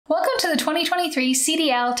to the 2023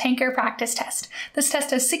 CDL Tanker Practice Test. This test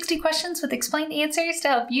has 60 questions with explained answers to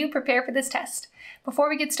help you prepare for this test. Before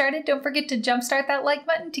we get started, don't forget to jumpstart that like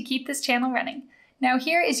button to keep this channel running. Now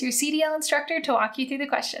here is your CDL instructor to walk you through the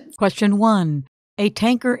questions. Question 1. A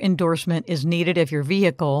tanker endorsement is needed if your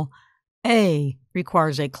vehicle A.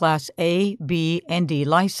 requires a Class A, B, and D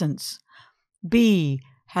license, B.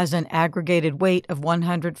 has an aggregated weight of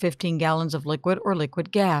 115 gallons of liquid or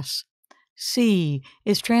liquid gas, C.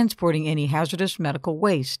 is transporting any hazardous medical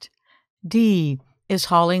waste, D. is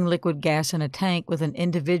hauling liquid gas in a tank with an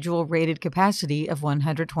individual rated capacity of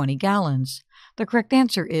 120 gallons. The correct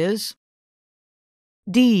answer is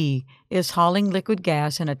D. is hauling liquid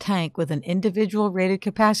gas in a tank with an individual rated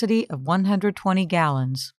capacity of 120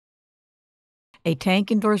 gallons. A tank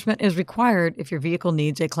endorsement is required if your vehicle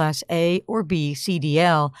needs a Class A or B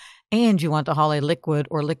CDL and you want to haul a liquid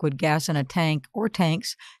or liquid gas in a tank or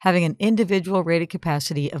tanks having an individual rated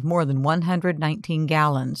capacity of more than 119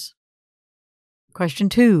 gallons. Question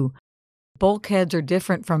 2. Bulkheads are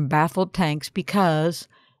different from baffled tanks because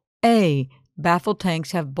A. baffled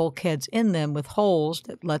tanks have bulkheads in them with holes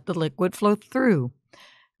that let the liquid flow through.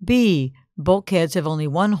 B. bulkheads have only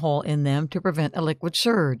one hole in them to prevent a liquid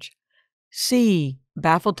surge. C.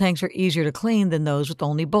 baffled tanks are easier to clean than those with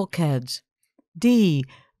only bulkheads. D.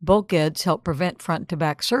 bulkheads help prevent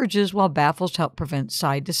front-to-back surges while baffles help prevent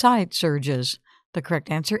side-to-side surges. The correct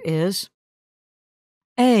answer is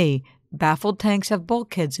A. baffled tanks have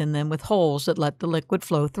bulkheads in them with holes that let the liquid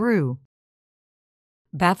flow through.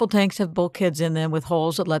 Baffled tanks have bulkheads in them with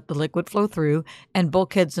holes that let the liquid flow through, and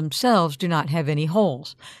bulkheads themselves do not have any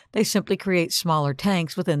holes. They simply create smaller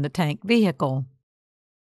tanks within the tank vehicle.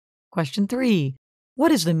 Question 3.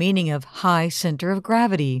 What is the meaning of high center of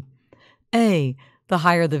gravity? A. The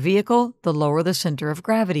higher the vehicle, the lower the center of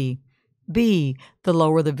gravity. B. The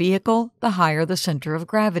lower the vehicle, the higher the center of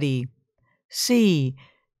gravity. C.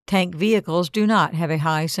 Tank vehicles do not have a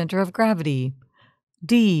high center of gravity.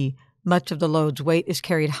 D. Much of the load's weight is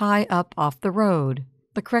carried high up off the road.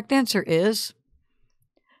 The correct answer is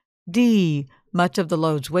D. Much of the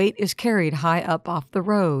load's weight is carried high up off the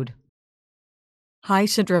road. High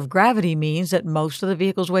center of gravity means that most of the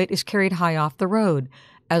vehicle's weight is carried high off the road.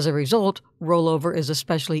 As a result, rollover is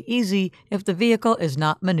especially easy if the vehicle is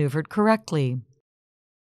not maneuvered correctly.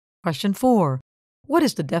 Question 4. What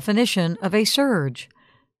is the definition of a surge?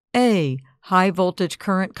 A. High voltage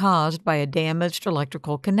current caused by a damaged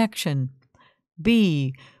electrical connection.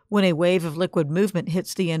 B. When a wave of liquid movement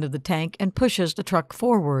hits the end of the tank and pushes the truck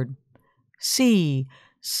forward. C.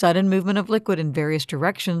 Sudden movement of liquid in various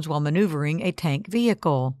directions while maneuvering a tank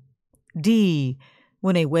vehicle. D.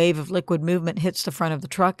 When a wave of liquid movement hits the front of the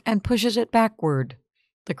truck and pushes it backward.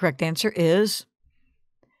 The correct answer is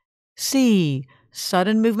C.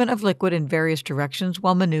 Sudden movement of liquid in various directions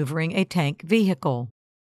while maneuvering a tank vehicle.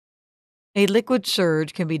 A liquid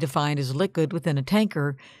surge can be defined as liquid within a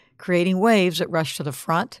tanker, creating waves that rush to the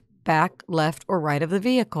front, back, left, or right of the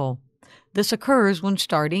vehicle. This occurs when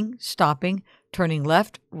starting, stopping, turning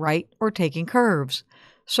left, right, or taking curves.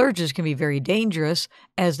 Surges can be very dangerous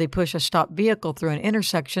as they push a stopped vehicle through an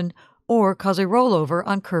intersection or cause a rollover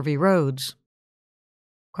on curvy roads.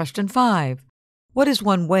 Question 5. What is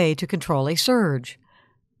one way to control a surge?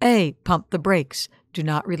 A. Pump the brakes. Do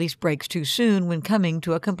not release brakes too soon when coming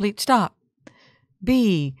to a complete stop.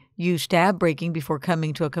 B. Use stab braking before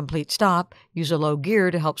coming to a complete stop. Use a low gear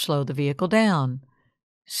to help slow the vehicle down.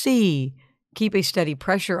 C. Keep a steady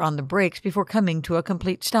pressure on the brakes before coming to a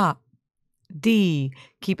complete stop. D.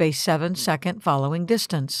 Keep a 7-second following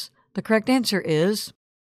distance. The correct answer is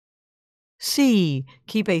C.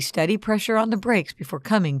 Keep a steady pressure on the brakes before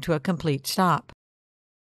coming to a complete stop.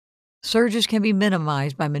 Surges can be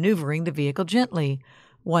minimized by maneuvering the vehicle gently.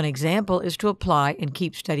 One example is to apply and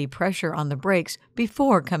keep steady pressure on the brakes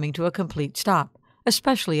before coming to a complete stop,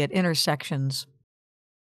 especially at intersections.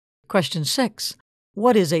 Question 6.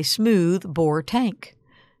 What is a smooth bore tank?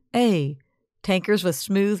 A. Tankers with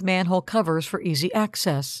smooth manhole covers for easy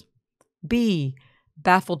access. B.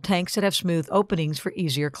 Baffled tanks that have smooth openings for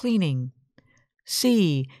easier cleaning.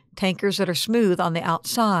 C. Tankers that are smooth on the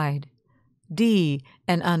outside. D.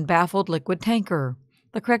 An unbaffled liquid tanker.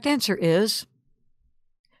 The correct answer is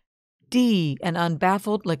D. An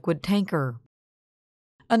unbaffled liquid tanker.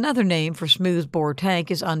 Another name for smooth bore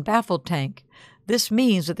tank is unbaffled tank. This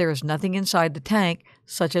means that there is nothing inside the tank,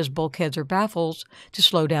 such as bulkheads or baffles, to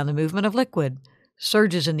slow down the movement of liquid.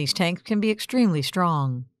 Surges in these tanks can be extremely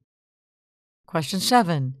strong. Question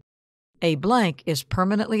 7. A blank is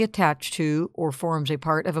permanently attached to or forms a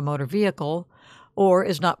part of a motor vehicle or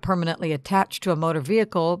is not permanently attached to a motor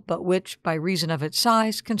vehicle, but which, by reason of its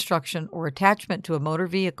size, construction, or attachment to a motor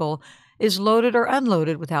vehicle, is loaded or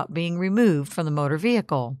unloaded without being removed from the motor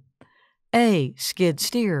vehicle. A. Skid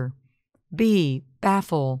steer. B.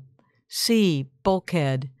 Baffle. C.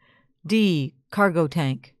 Bulkhead. D. Cargo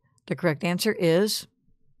tank. The correct answer is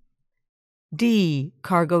D.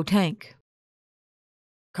 Cargo tank.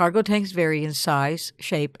 Cargo tanks vary in size,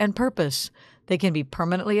 shape, and purpose. They can be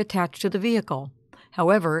permanently attached to the vehicle.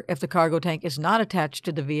 However, if the cargo tank is not attached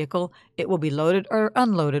to the vehicle, it will be loaded or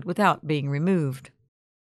unloaded without being removed.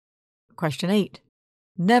 Question 8.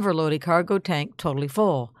 Never load a cargo tank totally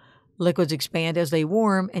full. Liquids expand as they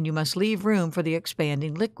warm, and you must leave room for the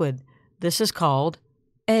expanding liquid. This is called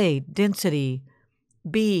A. Density.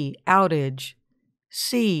 B. Outage.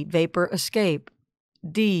 C. Vapor escape.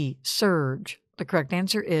 D. Surge. The correct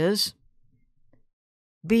answer is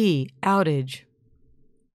B. Outage.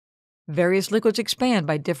 Various liquids expand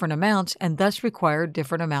by different amounts and thus require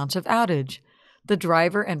different amounts of outage. The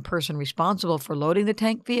driver and person responsible for loading the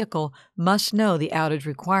tank vehicle must know the outage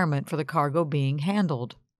requirement for the cargo being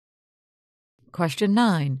handled. Question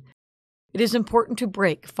 9. It is important to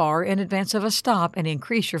brake far in advance of a stop and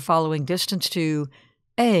increase your following distance to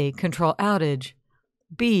A. Control outage.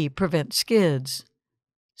 B. Prevent skids.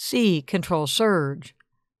 C. Control surge.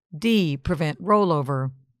 D. Prevent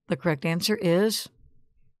rollover. The correct answer is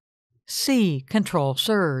C. Control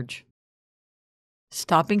surge.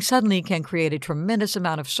 Stopping suddenly can create a tremendous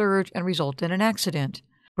amount of surge and result in an accident.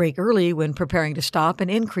 Brake early when preparing to stop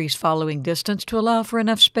and increase following distance to allow for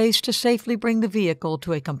enough space to safely bring the vehicle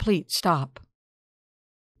to a complete stop.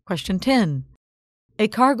 Question 10. A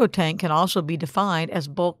cargo tank can also be defined as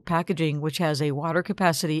bulk packaging which has a water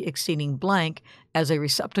capacity exceeding blank as a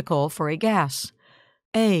receptacle for a gas.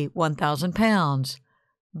 A. 1,000 pounds.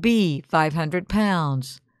 B. 500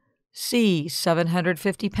 pounds. C.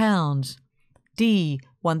 750 pounds. D.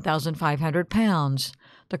 1,500 pounds.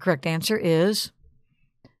 The correct answer is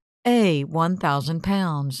A. 1,000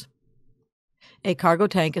 pounds. A cargo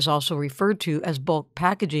tank is also referred to as bulk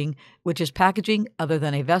packaging, which is packaging other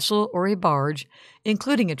than a vessel or a barge,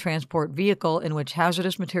 including a transport vehicle in which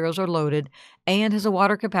hazardous materials are loaded and has a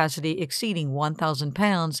water capacity exceeding 1,000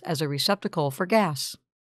 pounds as a receptacle for gas.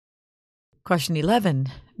 Question 11.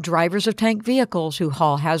 Drivers of tank vehicles who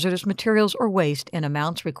haul hazardous materials or waste in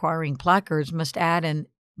amounts requiring placards must add an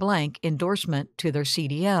blank endorsement to their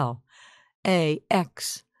CDL. A.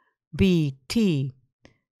 X. B. T.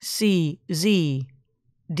 C. Z.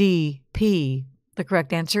 D. P. The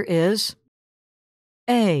correct answer is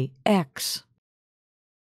A. X.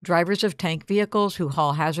 Drivers of tank vehicles who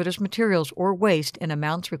haul hazardous materials or waste in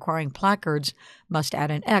amounts requiring placards must add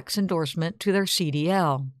an X endorsement to their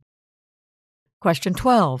CDL. Question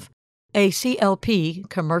 12. A CLP,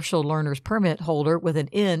 Commercial Learner's Permit holder with an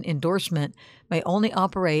N endorsement, may only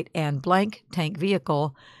operate an blank tank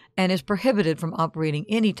vehicle and is prohibited from operating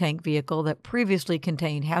any tank vehicle that previously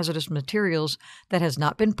contained hazardous materials that has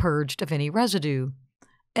not been purged of any residue.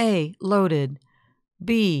 A. Loaded.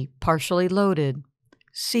 B. Partially loaded.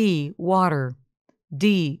 C. Water.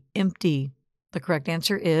 D. Empty. The correct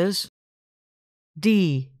answer is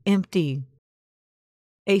D. Empty.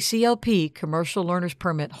 A CLP, Commercial Learner's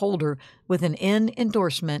Permit holder with an N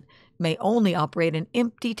endorsement, may only operate an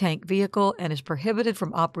empty tank vehicle and is prohibited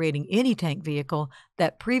from operating any tank vehicle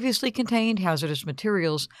that previously contained hazardous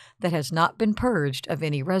materials that has not been purged of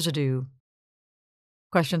any residue.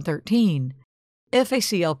 Question 13. If a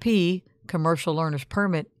CLP, Commercial Learner's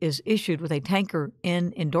Permit, is issued with a tanker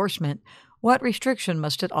N endorsement, what restriction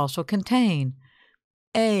must it also contain?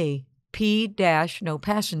 A. P-no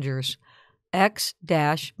passengers. X-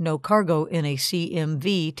 no cargo in a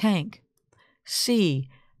CMV tank. C.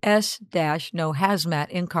 S- no hazmat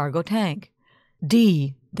in cargo tank.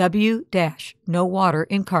 D. W- no water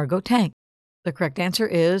in cargo tank. The correct answer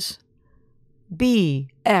is B.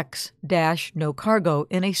 X- no cargo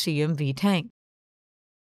in a CMV tank.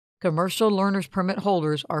 Commercial Learner's Permit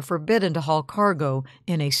holders are forbidden to haul cargo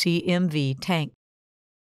in a CMV tank.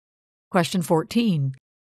 Question 14.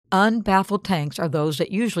 Unbaffled tanks are those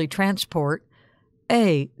that usually transport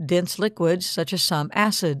A. Dense liquids such as some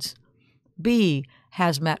acids. B.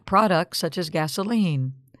 Hazmat products such as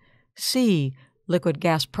gasoline. C. Liquid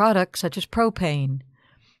gas products such as propane.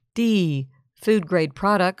 D. Food-grade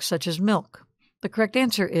products such as milk. The correct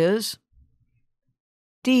answer is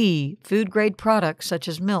D. Food-grade products such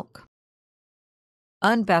as milk.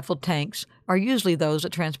 Unbaffled tanks are usually those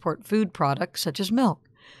that transport food products such as milk.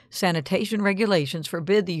 Sanitation regulations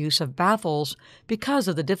forbid the use of baffles because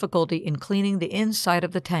of the difficulty in cleaning the inside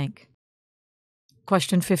of the tank.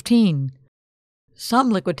 Question 15. Some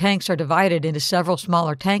liquid tanks are divided into several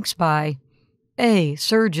smaller tanks by A.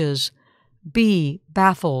 Surges, B.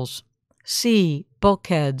 Baffles, C.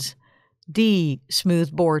 Bulkheads, D.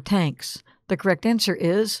 Smooth-bore tanks. The correct answer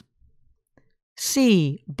is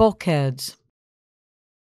C. Bulkheads.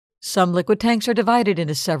 Some liquid tanks are divided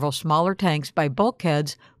into several smaller tanks by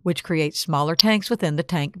bulkheads, which create smaller tanks within the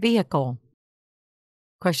tank vehicle.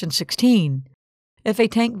 Question 16. If a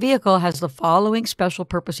tank vehicle has the following special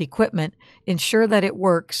purpose equipment, ensure that it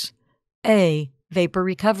works: A. Vapor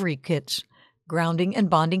recovery kits, grounding and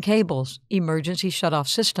bonding cables, emergency shutoff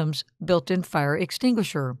systems, built-in fire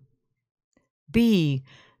extinguisher. B.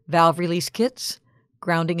 Valve release kits,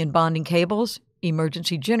 grounding and bonding cables,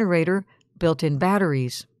 emergency generator, built-in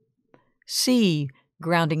batteries. C.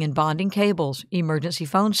 Grounding and bonding cables, emergency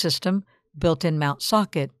phone system, built-in mount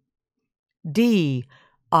socket. D.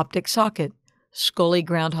 Optic socket, Scully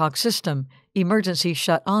groundhog system, emergency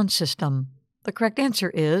shut-on system. The correct answer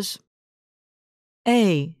is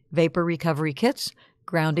A. Vapor recovery kits,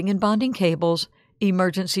 grounding and bonding cables,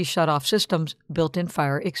 emergency shut-off systems, built-in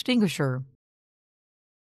fire extinguisher.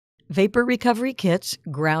 Vapor recovery kits,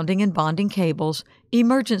 grounding and bonding cables,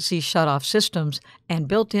 emergency shut-off systems, and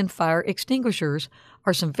built-in fire extinguishers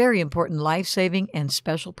are some very important life-saving and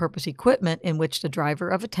special-purpose equipment in which the driver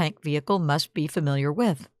of a tank vehicle must be familiar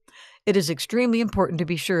with. It is extremely important to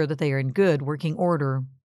be sure that they are in good working order.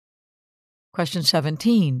 Question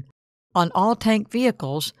 17. On all tank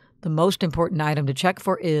vehicles, the most important item to check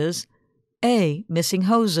for is A. Missing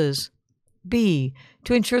hoses, B.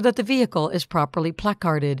 To ensure that the vehicle is properly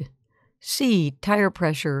placarded, C. Tire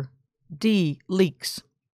pressure, D. Leaks.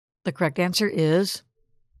 The correct answer is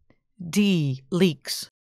D. Leaks.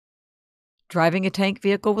 Driving a tank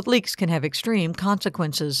vehicle with leaks can have extreme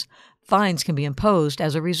consequences. Fines can be imposed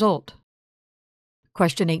as a result.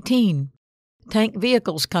 Question 18. Tank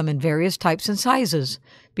vehicles come in various types and sizes.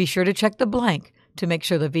 Be sure to check the blank to make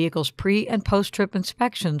sure the vehicle's pre- and post-trip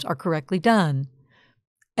inspections are correctly done.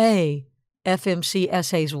 A.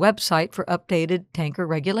 FMCSA's website for updated tanker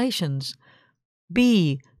regulations.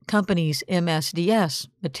 B. Company's MSDS,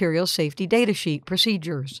 Material Safety Data Sheet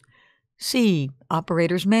procedures. C.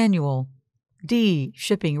 Operator's Manual. D.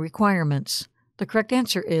 Shipping requirements. The correct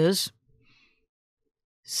answer is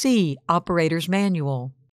C. Operator's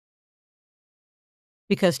Manual.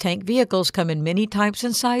 Because tank vehicles come in many types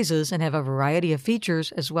and sizes and have a variety of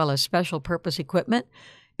features as well as special purpose equipment,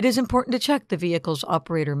 it is important to check the vehicle's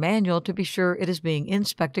operator manual to be sure it is being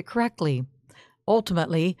inspected correctly.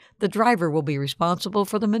 Ultimately, the driver will be responsible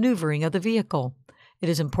for the maneuvering of the vehicle. It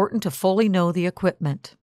is important to fully know the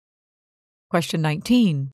equipment. Question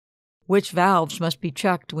 19. Which valves must be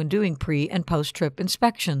checked when doing pre- and post-trip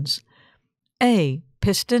inspections? A.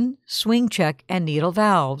 Piston, swing check, and needle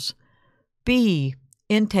valves. B.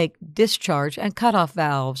 Intake, discharge, and cutoff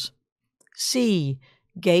valves. C.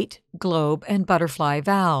 Gate, globe, and butterfly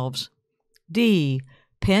valves. D.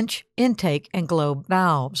 Pinch, intake, and globe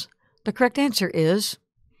valves. The correct answer is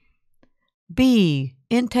B.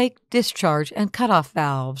 Intake, discharge, and cutoff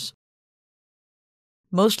valves.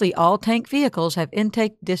 Mostly all tank vehicles have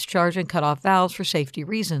intake, discharge, and cutoff valves for safety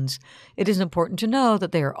reasons. It is important to know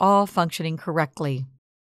that they are all functioning correctly.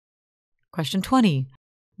 Question 20.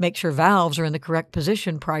 Make sure valves are in the correct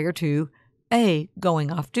position prior to A.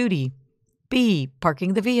 Going off duty, B.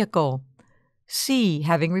 Parking the vehicle, C.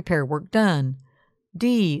 Having repair work done,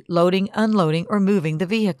 D. Loading, unloading, or moving the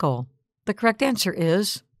vehicle. The correct answer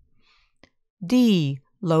is D.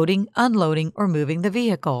 Loading, unloading, or moving the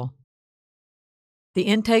vehicle. The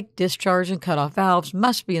intake, discharge, and cutoff valves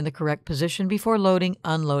must be in the correct position before loading,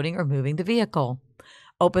 unloading, or moving the vehicle.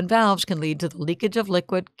 Open valves can lead to the leakage of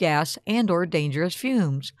liquid, gas, and/or dangerous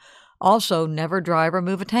fumes. Also, never drive or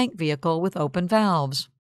move a tank vehicle with open valves.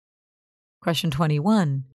 Question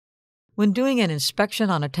 21. When doing an inspection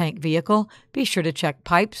on a tank vehicle, be sure to check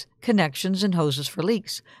pipes, connections, and hoses for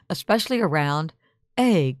leaks, especially around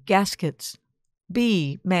A. Gaskets,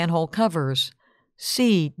 B. Manhole covers,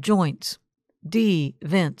 C. Joints, D.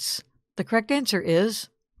 Vents. The correct answer is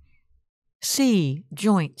C.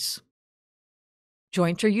 Joints.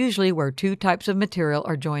 Joints are usually where two types of material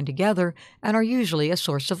are joined together and are usually a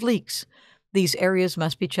source of leaks. These areas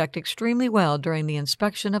must be checked extremely well during the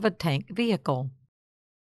inspection of a tank vehicle.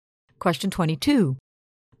 Question 22.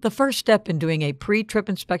 The first step in doing a pre-trip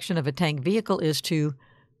inspection of a tank vehicle is to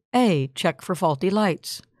A. Check for faulty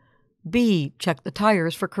lights, B. Check the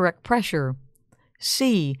tires for correct pressure,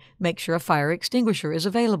 C. Make sure a fire extinguisher is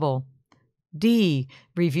available, D.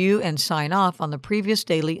 Review and sign off on the previous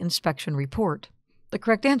daily inspection report. The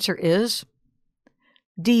correct answer is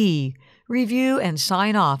D. Review and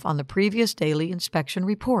sign off on the previous daily inspection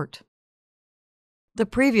report. The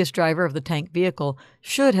previous driver of the tank vehicle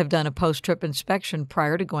should have done a post-trip inspection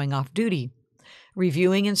prior to going off duty.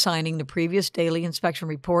 Reviewing and signing the previous daily inspection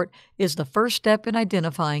report is the first step in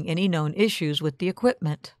identifying any known issues with the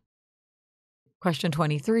equipment. Question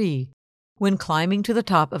 23. When climbing to the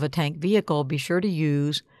top of a tank vehicle, be sure to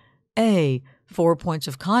use A. 4 points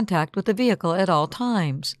of contact with the vehicle at all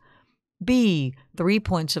times. B. 3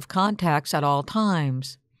 points of contacts at all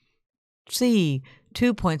times. C.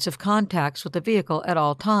 2 points of contacts with the vehicle at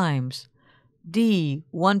all times. D.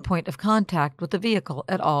 1 point of contact with the vehicle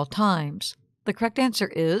at all times. The correct answer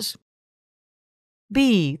is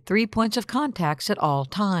B. 3 points of contacts at all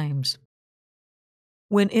times.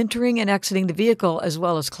 When entering and exiting the vehicle as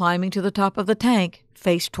well as climbing to the top of the tank,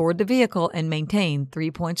 face toward the vehicle and maintain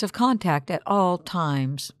 3 points of contact at all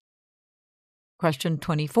times. Question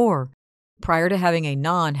 24. Prior to having a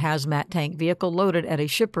non-hazmat tank vehicle loaded at a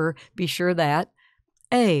shipper, be sure that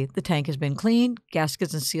A. The tank has been cleaned,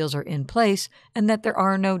 gaskets and seals are in place, and that there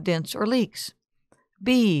are no dents or leaks.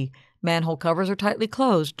 B. Manhole covers are tightly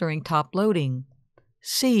closed during top loading.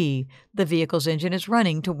 C. The vehicle's engine is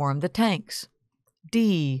running to warm the tanks.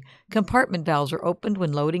 D. Compartment valves are opened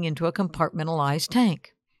when loading into a compartmentalized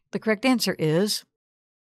tank. The correct answer is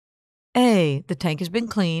A. The tank has been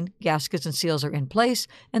cleaned, gaskets and seals are in place,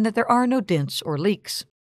 and that there are no dents or leaks.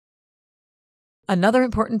 Another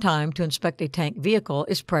important time to inspect a tank vehicle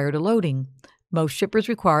is prior to loading. Most shippers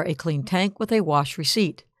require a clean tank with a wash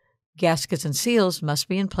receipt. Gaskets and seals must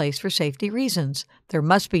be in place for safety reasons. There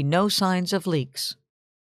must be no signs of leaks.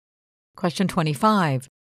 Question 25.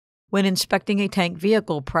 When inspecting a tank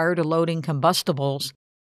vehicle prior to loading combustibles,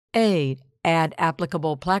 A. Add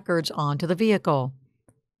applicable placards onto the vehicle.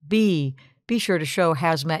 B. Be sure to show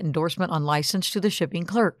hazmat endorsement on license to the shipping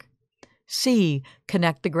clerk. C.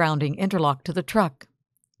 Connect the grounding interlock to the truck.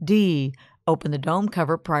 D. Open the dome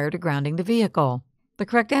cover prior to grounding the vehicle. The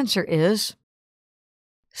correct answer is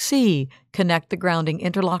C. Connect the grounding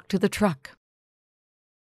interlock to the truck.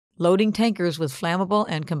 Loading tankers with flammable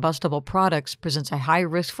and combustible products presents a high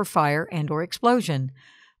risk for fire and/or explosion.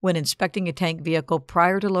 When inspecting a tank vehicle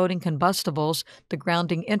prior to loading combustibles, the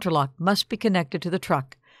grounding interlock must be connected to the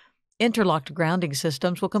truck. Interlocked grounding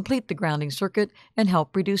systems will complete the grounding circuit and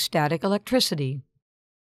help reduce static electricity.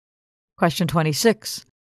 Question 26.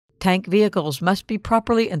 Tank vehicles must be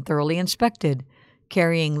properly and thoroughly inspected.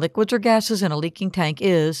 Carrying liquids or gases in a leaking tank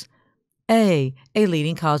is A. A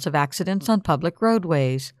leading cause of accidents on public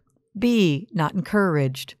roadways. B. Not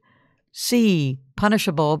encouraged. C.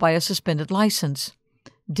 Punishable by a suspended license.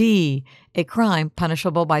 D. A crime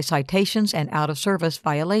punishable by citations and out-of-service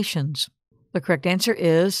violations. The correct answer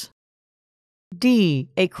is D.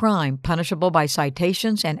 A crime punishable by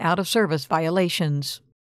citations and out-of-service violations.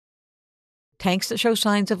 Tanks that show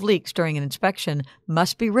signs of leaks during an inspection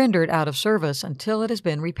must be rendered out of service until it has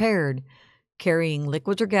been repaired. Carrying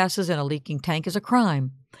liquids or gases in a leaking tank is a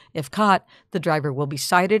crime. If caught, the driver will be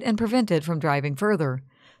cited and prevented from driving further.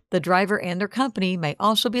 The driver and their company may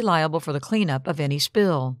also be liable for the cleanup of any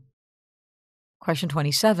spill. Question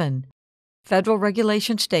 27. Federal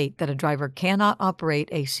regulations state that a driver cannot operate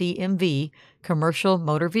a CMV, commercial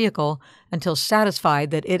motor vehicle, until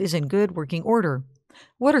satisfied that it is in good working order.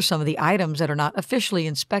 What are some of the items that are not officially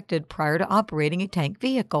inspected prior to operating a tank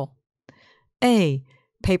vehicle? A.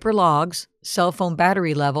 Paper logs, cell phone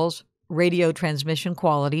battery levels, radio transmission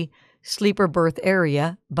quality, sleeper berth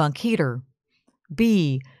area, bunk heater.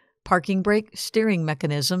 B. Parking brake, steering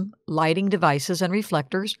mechanism, lighting devices and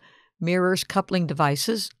reflectors, mirrors, coupling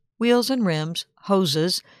devices, wheels and rims,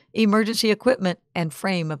 hoses, emergency equipment, and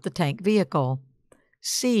frame of the tank vehicle.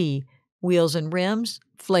 C. Wheels and rims,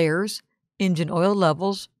 flares, engine oil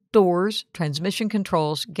levels, doors, transmission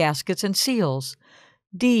controls, gaskets, and seals.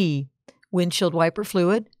 D. Windshield wiper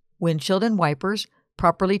fluid, windshield and wipers,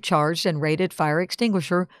 properly charged and rated fire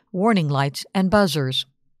extinguisher, warning lights, and buzzers.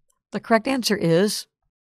 The correct answer is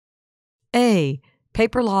A.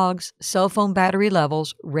 Paper logs, cell phone battery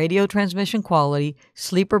levels, radio transmission quality,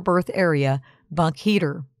 sleeper berth area, bunk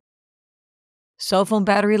heater. Cell phone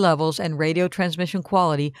battery levels and radio transmission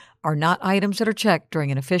quality are not items that are checked during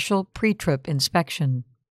an official pre-trip inspection.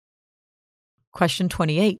 Question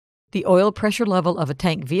 28. The oil pressure level of a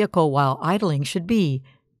tank vehicle while idling should be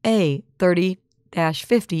A.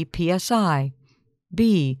 30-50 psi,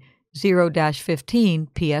 B. 0-15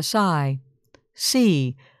 psi,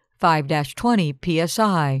 C. 5-20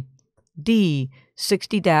 psi, D.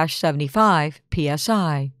 60-75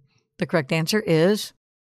 psi. The correct answer is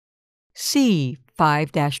C.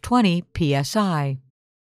 5-20 psi.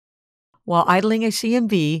 While idling a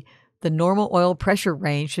CMV, the normal oil pressure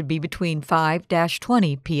range should be between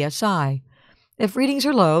 5-20 psi. If readings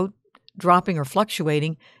are low, dropping or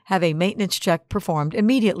fluctuating, have a maintenance check performed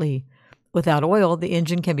immediately. Without oil, the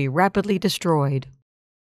engine can be rapidly destroyed.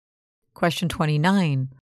 Question 29.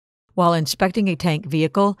 While inspecting a tank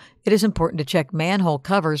vehicle, it is important to check manhole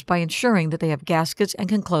covers by ensuring that they have gaskets and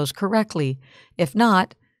can close correctly. If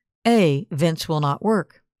not, A. Vents will not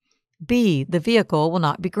work. B. The vehicle will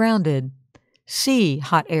not be grounded. C.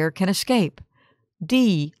 Hot air can escape.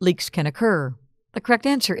 D. Leaks can occur. The correct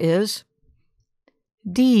answer is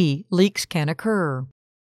D. Leaks can occur.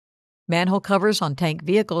 Manhole covers on tank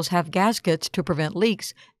vehicles have gaskets to prevent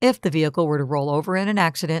leaks if the vehicle were to roll over in an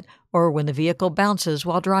accident or when the vehicle bounces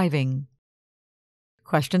while driving.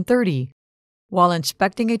 Question 30. While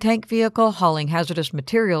inspecting a tank vehicle hauling hazardous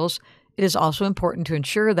materials, it is also important to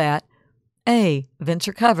ensure that A. Vents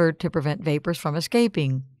are covered to prevent vapors from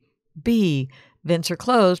escaping. B. Vents are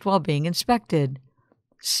closed while being inspected.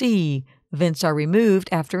 C. Vents are removed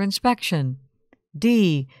after inspection.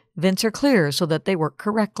 D. Vents are clear so that they work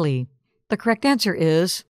correctly. The correct answer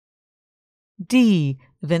is D.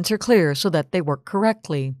 Vents are clear so that they work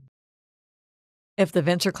correctly. If the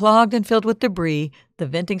vents are clogged and filled with debris, the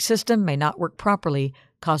venting system may not work properly,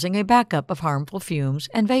 causing a backup of harmful fumes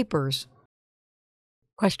and vapors.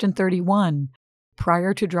 Question 31.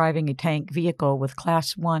 Prior to driving a tank vehicle with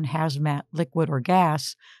Class 1 hazmat liquid or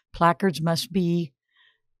gas, placards must be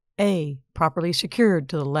A. Properly secured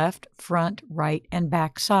to the left, front, right, and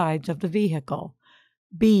back sides of the vehicle.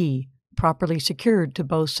 B. Properly secured to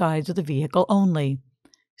both sides of the vehicle only.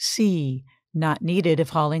 C. Not needed if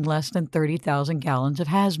hauling less than 30,000 gallons of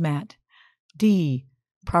hazmat. D.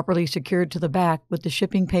 Properly secured to the back with the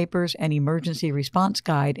shipping papers and emergency response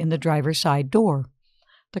guide in the driver's side door.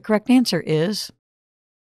 The correct answer is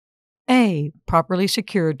A. Properly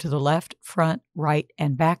secured to the left, front, right,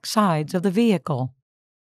 and back sides of the vehicle.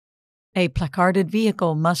 A placarded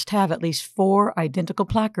vehicle must have at least 4 identical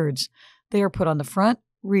placards. They are put on the front,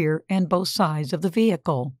 rear, and both sides of the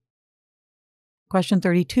vehicle. Question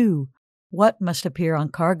 32. What must appear on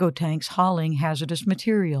cargo tanks hauling hazardous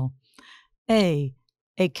material? A.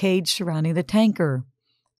 A cage surrounding the tanker.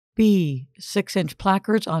 B. 6-inch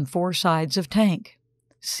placards on 4 sides of tank.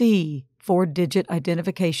 C. 4-digit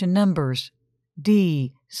identification numbers.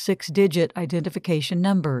 D. 6-digit identification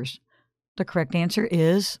numbers. The correct answer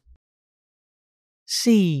is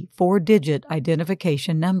C. 4-digit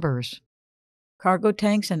identification numbers. Cargo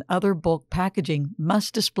tanks and other bulk packaging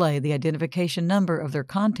must display the identification number of their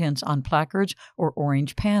contents on placards or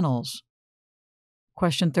orange panels.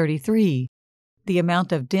 Question 33. The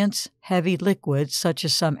amount of dense, heavy liquids, such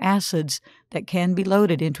as some acids, that can be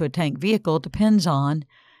loaded into a tank vehicle depends on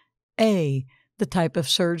A. The type of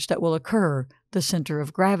surge that will occur, the center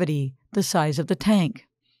of gravity, the size of the tank.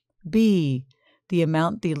 B. The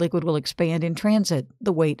amount the liquid will expand in transit,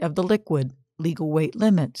 the weight of the liquid, legal weight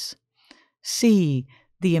limits. C.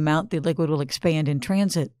 The amount the liquid will expand in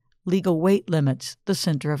transit, legal weight limits, the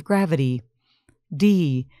center of gravity.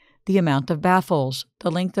 D. The amount of baffles, the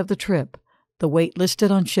length of the trip, the weight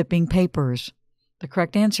listed on shipping papers. The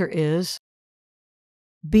correct answer is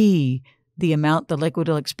B. The amount the liquid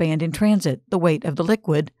will expand in transit, the weight of the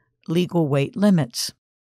liquid, legal weight limits.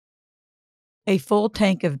 A full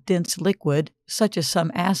tank of dense liquid, such as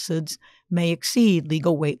some acids, may exceed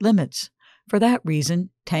legal weight limits. For that reason,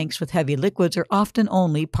 tanks with heavy liquids are often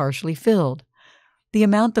only partially filled. The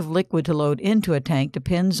amount of liquid to load into a tank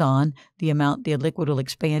depends on the amount the liquid will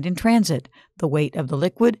expand in transit, the weight of the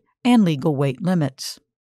liquid, and legal weight limits.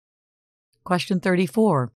 Question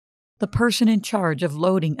 34. The person in charge of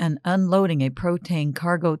loading and unloading a propane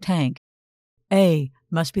cargo tank. A.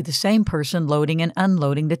 Must be the same person loading and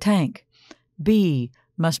unloading the tank. B.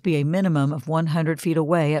 Must be a minimum of 100 feet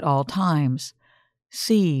away at all times.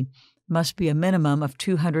 C. Must be a minimum of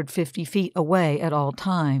 250 feet away at all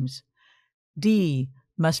times. D.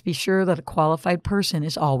 Must be sure that a qualified person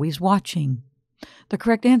is always watching. The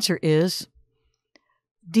correct answer is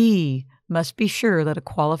D. Must be sure that a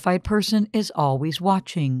qualified person is always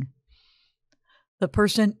watching. The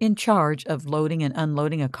person in charge of loading and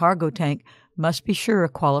unloading a cargo tank must be sure a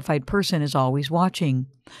qualified person is always watching.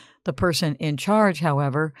 The person in charge,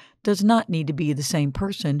 however, does not need to be the same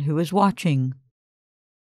person who is watching.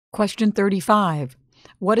 Question 35.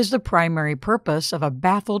 What is the primary purpose of a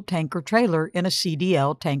baffled tanker trailer in a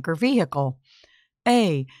CDL tanker vehicle?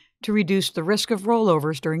 A. To reduce the risk of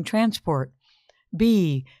rollovers during transport.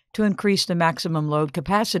 B. To increase the maximum load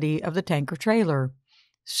capacity of the tanker trailer.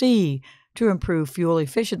 C. To improve fuel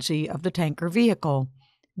efficiency of the tanker vehicle.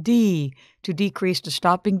 D. To decrease the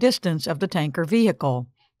stopping distance of the tanker vehicle.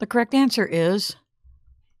 The correct answer is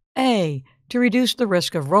A. To reduce the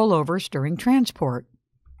risk of rollovers during transport.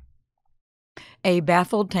 A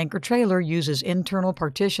baffled tanker trailer uses internal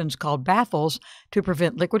partitions called baffles to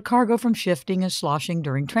prevent liquid cargo from shifting and sloshing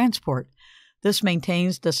during transport. This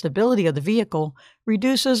maintains the stability of the vehicle,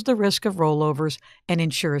 reduces the risk of rollovers, and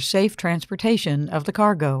ensures safe transportation of the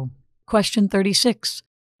cargo. Question 36.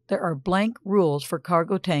 There are blank rules for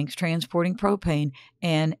cargo tanks transporting propane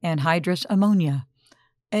and anhydrous ammonia.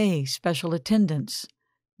 A. Special attendance.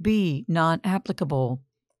 B. Non-applicable.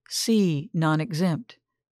 C. Non-exempt.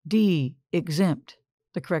 D. Exempt.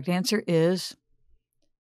 The correct answer is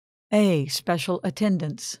A. Special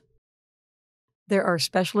attendance. There are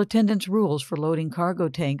special attendance rules for loading cargo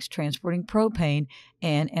tanks transporting propane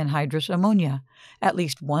and anhydrous ammonia. At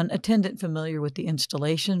least one attendant familiar with the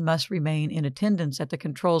installation must remain in attendance at the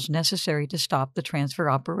controls necessary to stop the transfer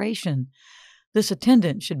operation. This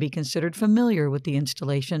attendant should be considered familiar with the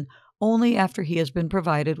installation only after he has been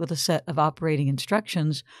provided with a set of operating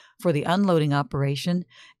instructions for the unloading operation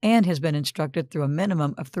and has been instructed through a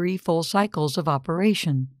minimum of 3 full cycles of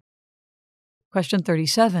operation. Question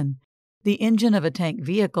 37. The engine of a tank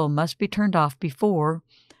vehicle must be turned off before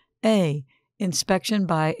A. Inspection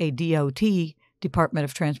by a DOT, Department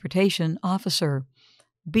of Transportation, officer.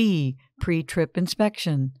 B. Pre-trip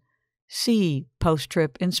inspection. C.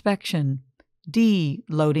 Post-trip inspection. D.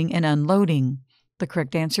 Loading and unloading. The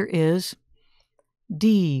correct answer is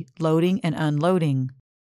D. Loading and unloading.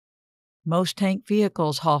 Most tank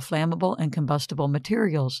vehicles haul flammable and combustible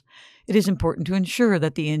materials. It is important to ensure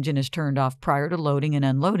that the engine is turned off prior to loading and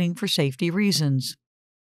unloading for safety reasons.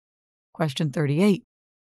 Question 38.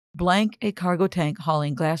 Blank a cargo tank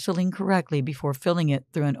hauling gasoline correctly before filling it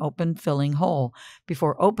through an open filling hole,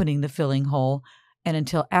 before opening the filling hole, and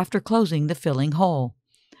until after closing the filling hole.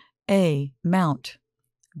 A. Mount.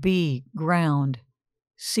 B. Ground.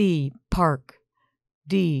 C. Park.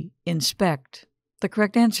 D. Inspect. The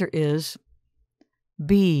correct answer is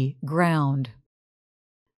B. Ground.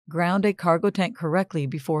 Ground a cargo tank correctly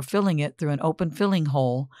before filling it through an open filling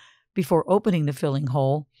hole, before opening the filling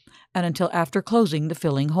hole, and until after closing the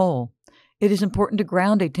filling hole. It is important to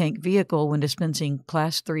ground a tank vehicle when dispensing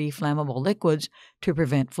Class 3 flammable liquids to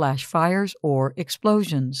prevent flash fires or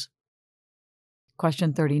explosions.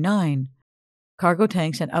 Question 39. Cargo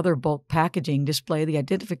tanks and other bulk packaging display the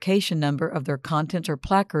identification number of their contents or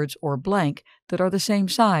placards or blank that are the same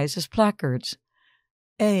size as placards.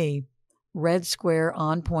 A. Red square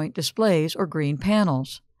on-point displays or green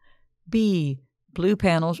panels. B. Blue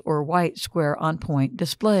panels or white square on-point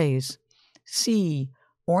displays. C.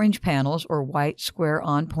 Orange panels or white square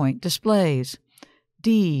on-point displays.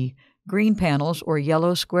 D. Green panels or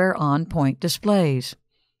yellow square on-point displays.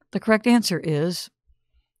 The correct answer is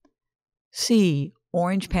C.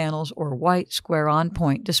 Orange panels or white square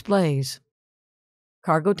on-point displays.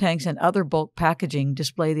 Cargo tanks and other bulk packaging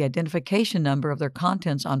display the identification number of their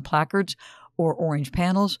contents on placards or orange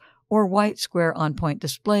panels or white square on-point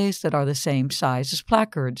displays that are the same size as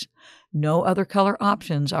placards. No other color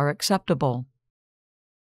options are acceptable.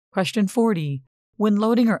 Question 40. When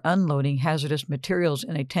loading or unloading hazardous materials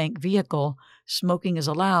in a tank vehicle, smoking is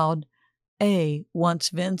allowed. A. Once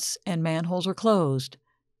vents and manholes are closed.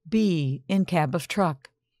 B. In cab of truck.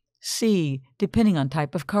 C. Depending on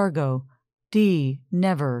type of cargo. D.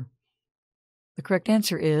 Never. The correct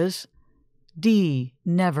answer is D.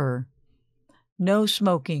 Never. No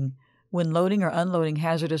smoking. When loading or unloading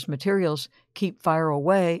hazardous materials, keep fire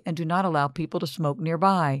away and do not allow people to smoke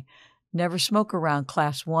nearby. Never smoke around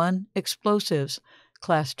Class 1 explosives,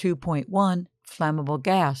 Class 2.1 flammable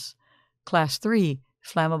gas, Class 3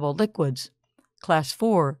 flammable liquids, Class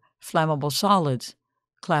 4 flammable solids,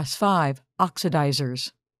 Class 5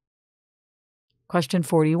 oxidizers. Question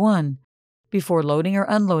 41. Before loading or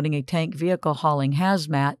unloading a tank vehicle hauling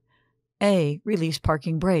hazmat, A. Release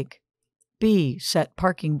parking brake. B. Set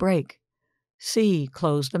parking brake. C.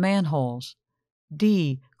 Close the manholes.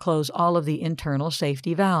 D. Close all of the internal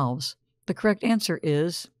safety valves. The correct answer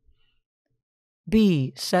is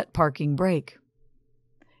B. Set parking brake.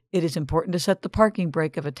 It is important to set the parking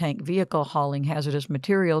brake of a tank vehicle hauling hazardous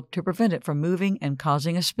material to prevent it from moving and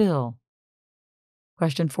causing a spill.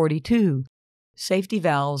 Question 42. Safety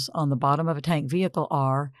valves on the bottom of a tank vehicle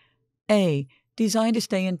are A. Designed to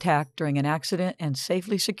stay intact during an accident and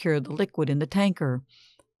safely secure the liquid in the tanker.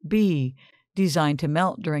 B. Designed to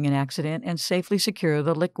melt during an accident and safely secure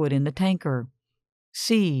the liquid in the tanker.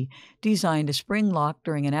 C. Designed to spring lock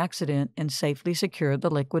during an accident and safely secure the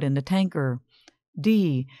liquid in the tanker.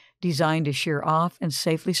 D. Designed to shear off and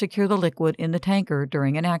safely secure the liquid in the tanker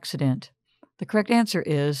during an accident. The correct answer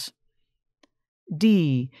is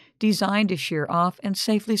D. Designed to shear off and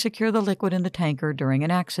safely secure the liquid in the tanker during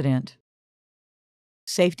an accident.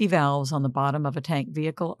 Safety valves on the bottom of a tank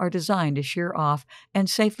vehicle are designed to shear off and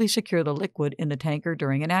safely secure the liquid in the tanker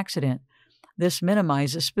during an accident. This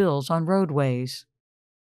minimizes spills on roadways.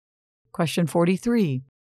 Question 43.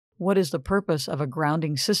 What is the purpose of a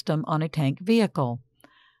grounding system on a tank vehicle?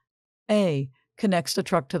 A. Connects the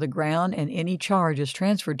truck to the ground and any charge is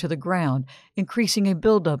transferred to the ground, increasing a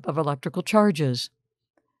buildup of electrical charges.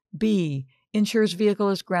 B. Ensures vehicle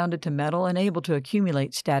is grounded to metal and able to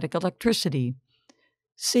accumulate static electricity.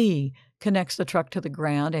 C. Connects the truck to the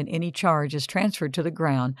ground and any charge is transferred to the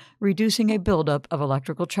ground, reducing a buildup of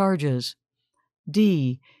electrical charges.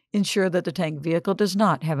 D. Ensure that the tank vehicle does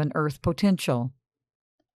not have an earth potential.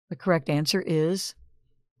 The correct answer is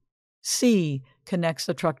C. Connects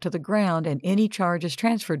the truck to the ground and any charge is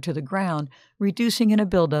transferred to the ground, reducing a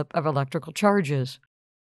buildup of electrical charges.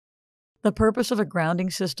 The purpose of a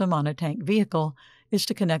grounding system on a tank vehicle is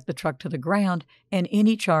to connect the truck to the ground and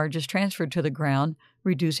any charge is transferred to the ground,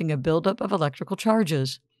 reducing a buildup of electrical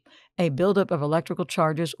charges. A buildup of electrical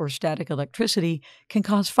charges or static electricity can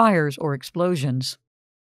cause fires or explosions.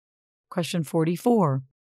 Question 44.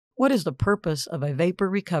 What is the purpose of a vapor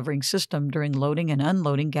recovering system during loading and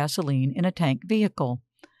unloading gasoline in a tank vehicle?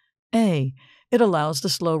 A. It allows the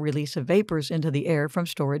slow release of vapors into the air from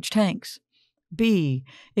storage tanks. B.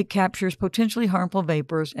 It captures potentially harmful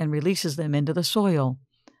vapors and releases them into the soil.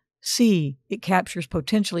 C. It captures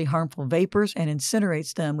potentially harmful vapors and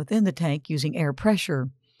incinerates them within the tank using air pressure.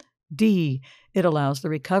 D. It allows the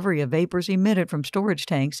recovery of vapors emitted from storage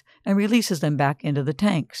tanks and releases them back into the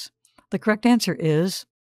tanks. The correct answer is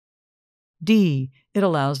D. It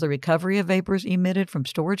allows the recovery of vapors emitted from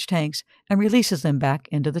storage tanks and releases them back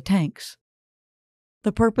into the tanks.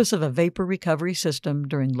 The purpose of a vapor recovery system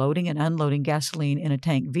during loading and unloading gasoline in a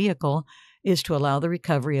tank vehicle is to allow the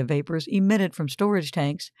recovery of vapors emitted from storage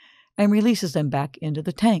tanks and releases them back into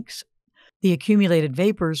the tanks. The accumulated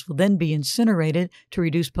vapors will then be incinerated to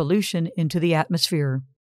reduce pollution into the atmosphere.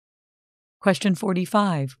 Question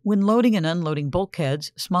 45. When loading and unloading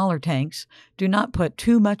bulkheads, smaller tanks, do not put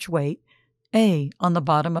too much weight: A. On the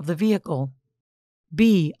bottom of the vehicle.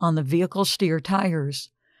 B. On the vehicle steer tires.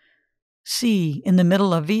 C. In the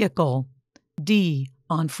middle of vehicle. D.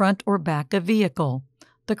 On front or back of vehicle.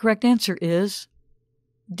 The correct answer is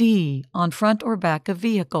D. On front or back of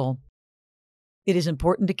vehicle. It is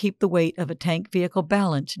important to keep the weight of a tank vehicle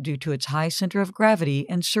balanced due to its high center of gravity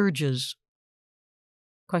and surges.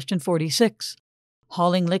 Question 46.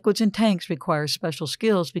 Hauling liquids in tanks requires special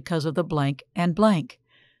skills because of the blank and blank.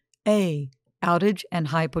 A. Outage and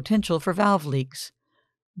high potential for valve leaks.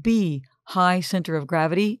 B. High center of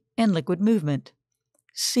gravity and liquid movement.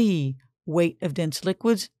 C. Weight of dense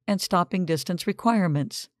liquids and stopping distance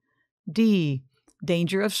requirements. D.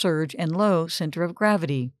 Danger of surge and low center of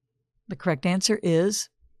gravity. The correct answer is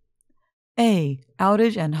A.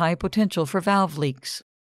 Outage and high potential for valve leaks.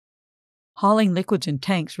 Hauling liquids in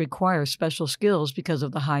tanks requires special skills because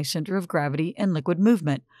of the high center of gravity and liquid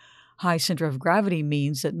movement. High center of gravity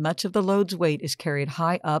means that much of the load's weight is carried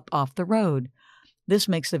high up off the road. This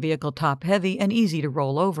makes the vehicle top-heavy and easy to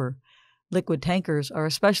roll over. Liquid tankers are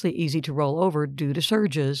especially easy to roll over due to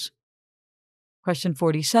surges. Question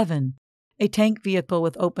 47. A tank vehicle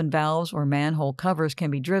with open valves or manhole covers can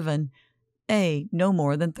be driven: A. No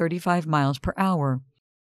more than 35 miles per hour.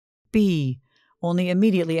 B. Only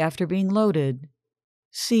immediately after being loaded.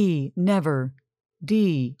 C. Never.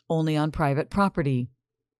 D. Only on private property.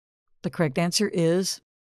 The correct answer is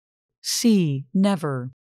C.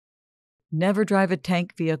 Never. Never drive a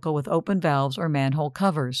tank vehicle with open valves or manhole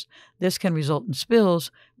covers. This can result in spills,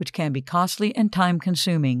 which can be costly and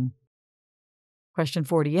time-consuming. Question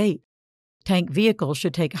 48. Tank vehicles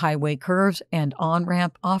should take highway curves and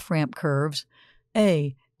on-ramp, off-ramp curves: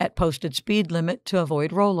 A. At posted speed limit to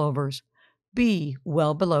avoid rollovers. B.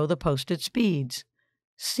 Well below the posted speeds.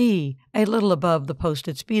 C. A little above the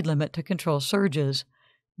posted speed limit to control surges.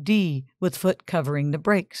 D. With foot covering the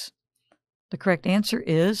brakes. The correct answer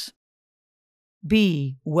is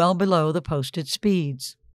B. Well below the posted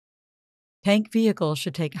speeds. Tank vehicles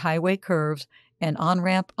should take highway curves and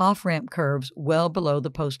on-ramp, off-ramp curves well below the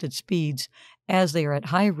posted speeds, as they are at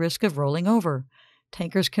high risk of rolling over.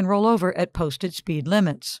 Tankers can roll over at posted speed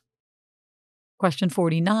limits. Question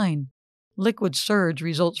 49. Liquid surge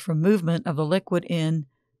results from movement of the liquid in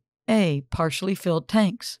A. Partially filled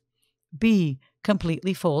tanks. B.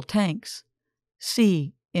 Completely full tanks.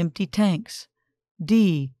 C. Empty tanks.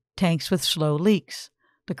 D. Tanks with slow leaks.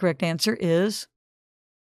 The correct answer is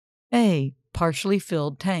A. Partially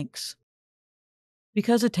filled tanks.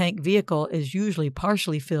 Because a tank vehicle is usually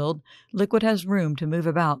partially filled, liquid has room to move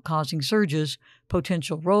about, causing surges,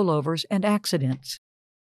 potential rollovers, and accidents.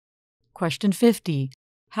 Question 50.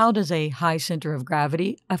 How does a high center of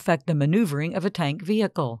gravity affect the maneuvering of a tank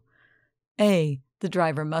vehicle? A. The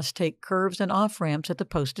driver must take curves and off-ramps at the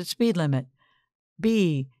posted speed limit.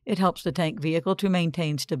 B. It helps the tank vehicle to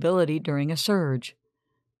maintain stability during a surge.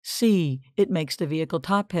 C. It makes the vehicle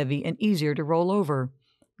top-heavy and easier to roll over.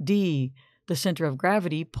 D. The center of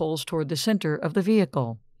gravity pulls toward the center of the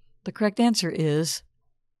vehicle. The correct answer is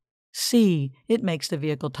C. It makes the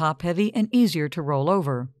vehicle top-heavy and easier to roll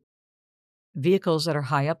over. Vehicles that are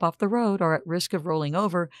high up off the road are at risk of rolling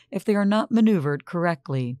over if they are not maneuvered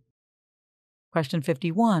correctly. Question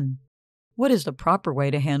 51. What is the proper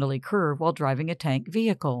way to handle a curve while driving a tank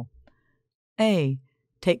vehicle? A.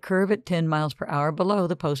 Take curve at 10 miles per hour below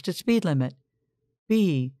the posted speed limit.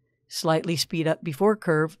 B. Slightly speed up before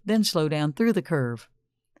curve, then slow down through the curve.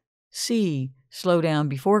 C. Slow down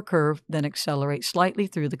before curve, then accelerate slightly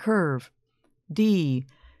through the curve. D.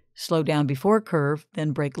 Slow down before curve,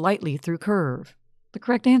 then brake lightly through curve. The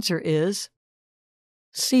correct answer is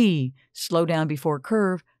C. Slow down before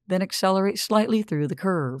curve, then accelerate slightly through the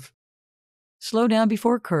curve. Slow down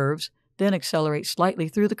before curves, then accelerate slightly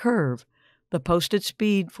through the curve. The posted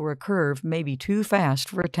speed for a curve may be too fast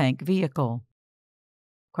for a tank vehicle.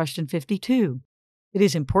 Question 52. It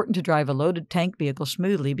is important to drive a loaded tank vehicle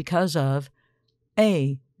smoothly because of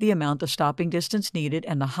A. The amount of stopping distance needed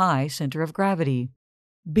and the high center of gravity.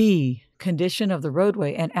 B. Condition of the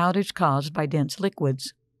roadway and outage caused by dense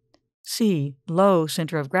liquids. C. Low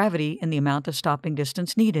center of gravity and the amount of stopping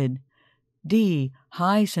distance needed. D.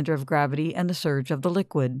 High center of gravity and the surge of the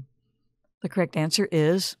liquid. The correct answer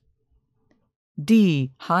is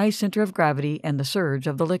D. High center of gravity and the surge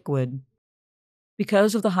of the liquid.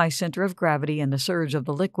 Because of the high center of gravity and the surge of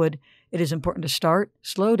the liquid, it is important to start,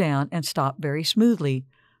 slow down, and stop very smoothly.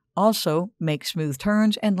 Also, make smooth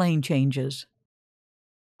turns and lane changes.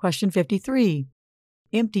 Question 53.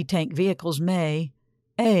 Empty tank vehicles may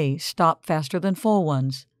A. Stop faster than full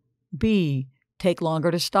ones. B. Take longer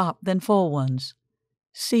to stop than full ones.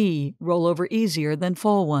 C. Roll over easier than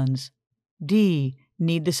full ones. D.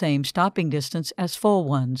 Need the same stopping distance as full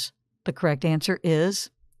ones. The correct answer is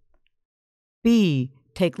B.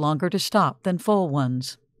 Take longer to stop than full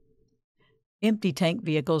ones. Empty tank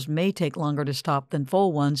vehicles may take longer to stop than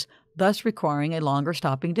full ones, thus requiring a longer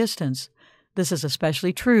stopping distance. This is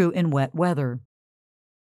especially true in wet weather.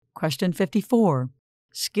 Question 54.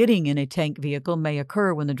 Skidding in a tank vehicle may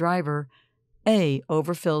occur when the driver A.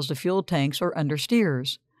 Overfills the fuel tanks or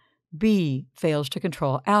understeers. B. Fails to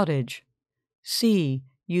control outage. C.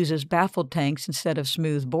 Uses baffled tanks instead of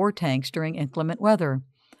smooth bore tanks during inclement weather.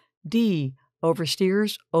 D.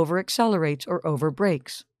 Oversteers, overaccelerates, or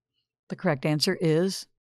overbrakes. The correct answer is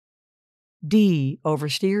D.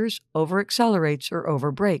 Oversteers, overaccelerates, or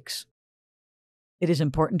overbrakes. It is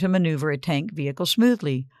important to maneuver a tank vehicle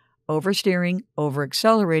smoothly. Oversteering,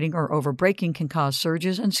 overaccelerating, or overbraking can cause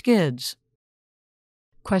surges and skids.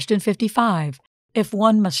 Question 55. If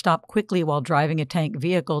one must stop quickly while driving a tank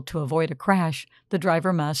vehicle to avoid a crash, the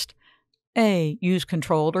driver must A. Use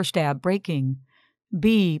controlled or stab braking.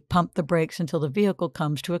 B. Pump the brakes until the vehicle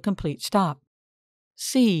comes to a complete stop.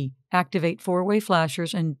 C. Activate four-way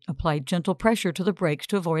flashers and apply gentle pressure to the brakes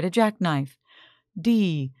to avoid a jackknife.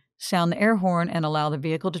 D. Sound the air horn and allow the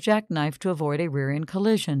vehicle to jackknife to avoid a rear-end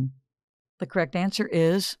collision. The correct answer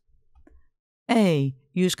is A.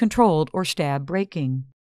 Use controlled or stab braking.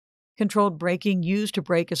 Controlled braking used to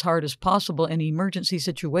brake as hard as possible in an emergency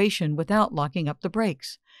situation without locking up the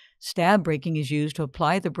brakes. Stab braking is used to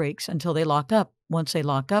apply the brakes until they lock up. Once they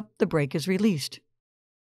lock up, the brake is released.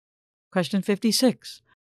 Question 56.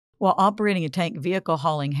 While operating a tank vehicle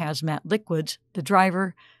hauling hazmat liquids, the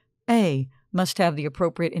driver A. Must have the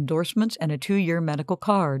appropriate endorsements and a 2-year medical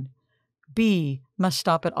card. B. Must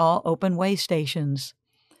stop at all open weigh stations.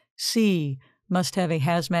 C. Must have a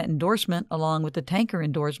hazmat endorsement along with the tanker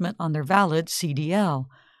endorsement on their valid CDL.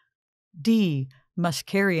 D. Must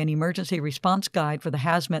carry an emergency response guide for the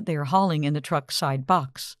hazmat they are hauling in the truck side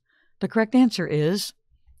box. The correct answer is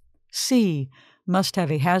C. Must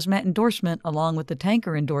have a hazmat endorsement along with the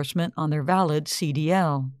tanker endorsement on their valid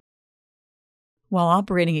CDL. While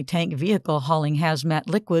operating a tank vehicle hauling hazmat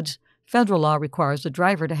liquids, federal law requires the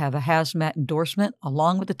driver to have a hazmat endorsement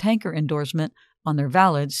along with the tanker endorsement on their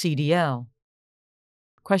valid CDL.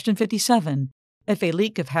 Question 57. If a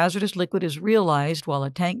leak of hazardous liquid is realized while a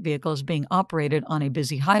tank vehicle is being operated on a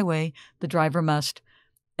busy highway, the driver must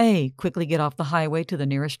A. Quickly get off the highway to the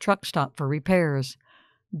nearest truck stop for repairs.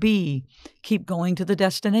 B. Keep going to the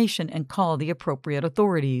destination and call the appropriate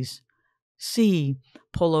authorities. C.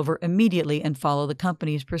 Pull over immediately and follow the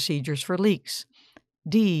company's procedures for leaks.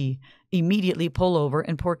 D. Immediately pull over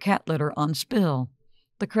and pour cat litter on spill.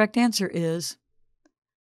 The correct answer is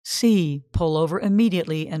C. Pull over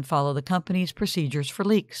immediately and follow the company's procedures for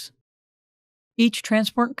leaks. Each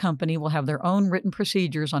transport company will have their own written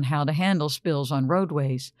procedures on how to handle spills on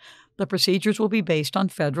roadways. The procedures will be based on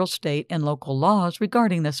federal, state, and local laws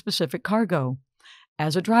regarding the specific cargo.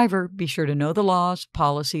 As a driver, be sure to know the laws,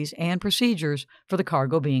 policies, and procedures for the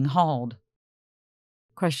cargo being hauled.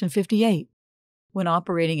 Question 58. When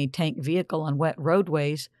operating a tank vehicle on wet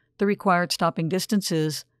roadways, the required stopping distance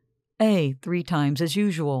is A. 3 times as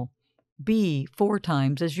usual, B. 4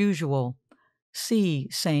 times as usual, C.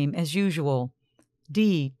 Same as usual,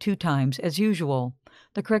 D. 2 times as usual.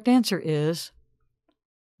 The correct answer is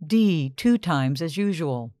D. 2 times as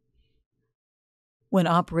usual. When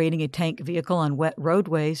operating a tank vehicle on wet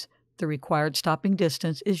roadways, the required stopping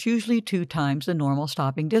distance is usually 2 times the normal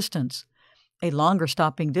stopping distance. A longer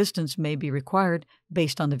stopping distance may be required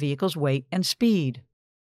based on the vehicle's weight and speed.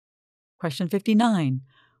 Question 59.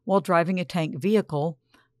 While driving a tank vehicle,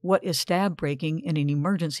 what is stab braking in an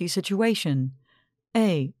emergency situation?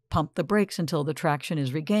 A. Pump the brakes until the traction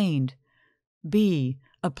is regained. B.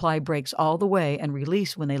 Apply brakes all the way and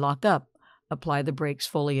release when they lock up. Apply the brakes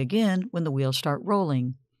fully again when the wheels start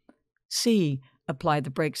rolling. C. Apply the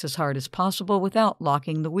brakes as hard as possible without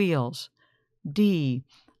locking the wheels. D.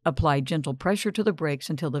 Apply gentle pressure to the brakes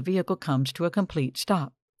until the vehicle comes to a complete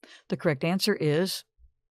stop. The correct answer is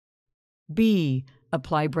B.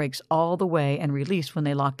 Apply brakes all the way and release when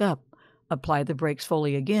they lock up. Apply the brakes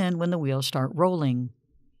fully again when the wheels start rolling.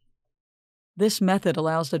 This method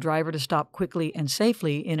allows the driver to stop quickly and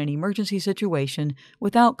safely in an emergency situation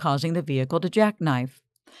without causing the vehicle to jackknife.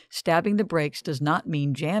 Stabbing the brakes does not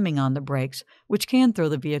mean jamming on the brakes, which can throw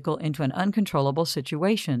the vehicle into an uncontrollable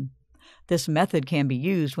situation. This method can be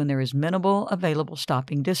used when there is minimal available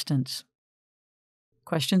stopping distance.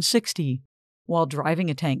 Question 60. While driving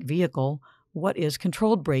a tank vehicle, what is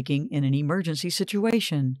controlled braking in an emergency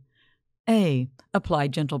situation? A. Apply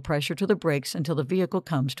gentle pressure to the brakes until the vehicle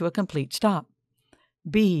comes to a complete stop.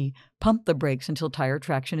 B. Pump the brakes until tire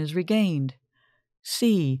traction is regained.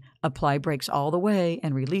 C. Apply brakes all the way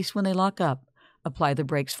and release when they lock up. Apply the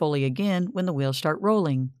brakes fully again when the wheels start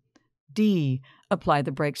rolling. D. Apply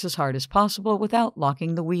the brakes as hard as possible without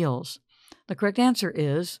locking the wheels. The correct answer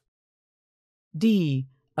is D.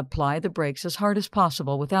 Apply the brakes as hard as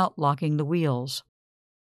possible without locking the wheels.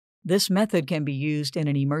 This method can be used in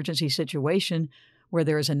an emergency situation where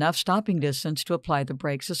there is enough stopping distance to apply the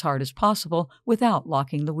brakes as hard as possible without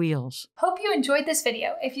locking the wheels. Hope you enjoyed this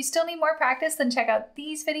video. If you still need more practice, then check out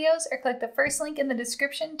these videos or click the first link in the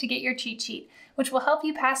description to get your cheat sheet, which will help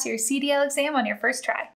you pass your CDL exam on your first try.